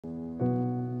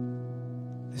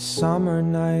summer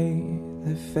night,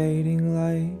 the fading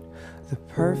light, the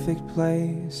perfect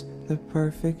place, the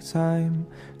perfect time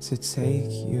to take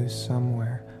you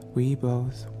somewhere we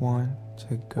both want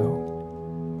to go.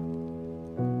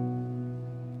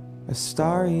 A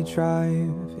starry drive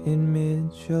in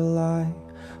mid-July,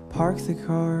 park the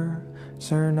car,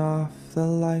 turn off the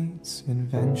lights and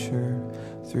venture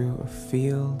through a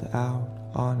field out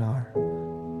on our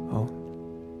own.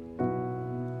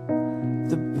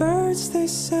 The birds, they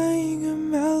sang a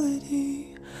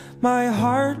melody, my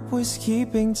heart was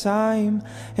keeping time,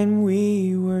 and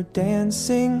we were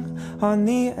dancing on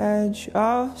the edge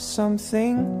of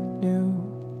something new.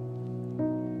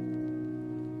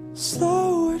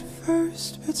 Slow at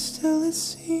first, but still it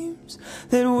seems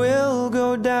that we'll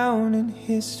go down in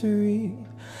history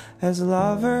as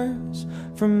lovers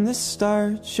from the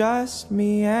start, just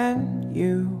me and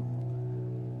you.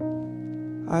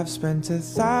 I've spent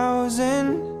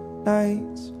 1,000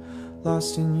 nights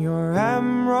lost in your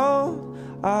emerald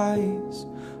eyes,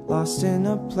 lost in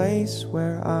a place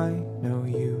where I know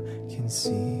you can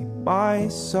see my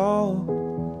soul.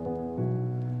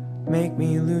 Make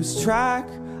me lose track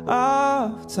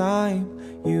of time,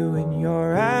 you and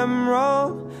your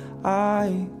emerald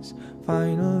eyes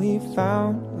finally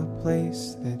found a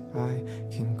place that I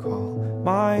can call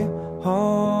my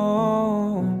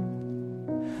home.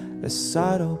 A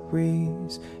subtle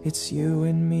breeze, it's you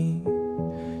and me,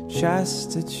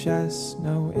 chest to chest,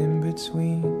 no in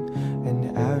between,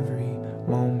 and every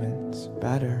moment's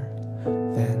better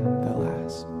than the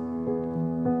last.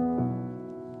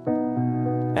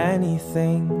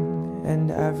 Anything and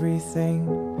everything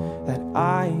that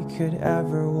I could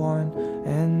ever want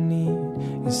and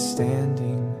need is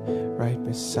standing right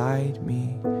beside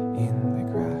me in the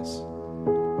grass.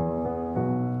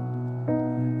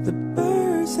 The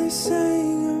birds, they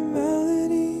sang a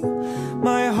melody,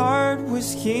 my heart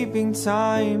was keeping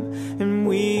time, and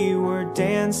we were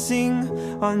dancing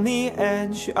on the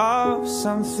edge of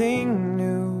something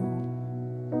new.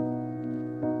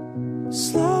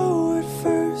 Slow at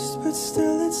first, but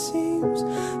still it seems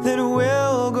that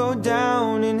we'll go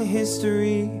down in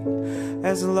history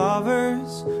as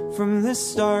lovers from the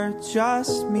start,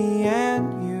 just me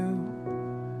and you.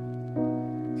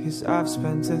 'Cause I've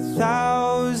spent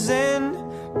 1,000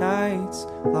 nights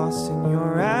lost in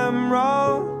your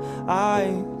emerald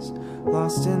eyes,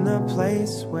 lost in the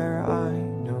place where I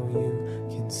know you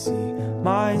can see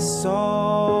my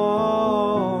soul.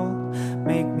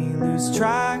 Make me lose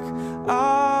track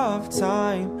of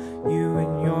time, you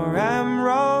and your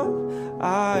emerald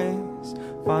eyes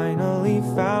finally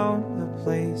found the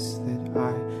place that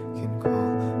I can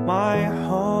call my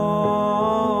home.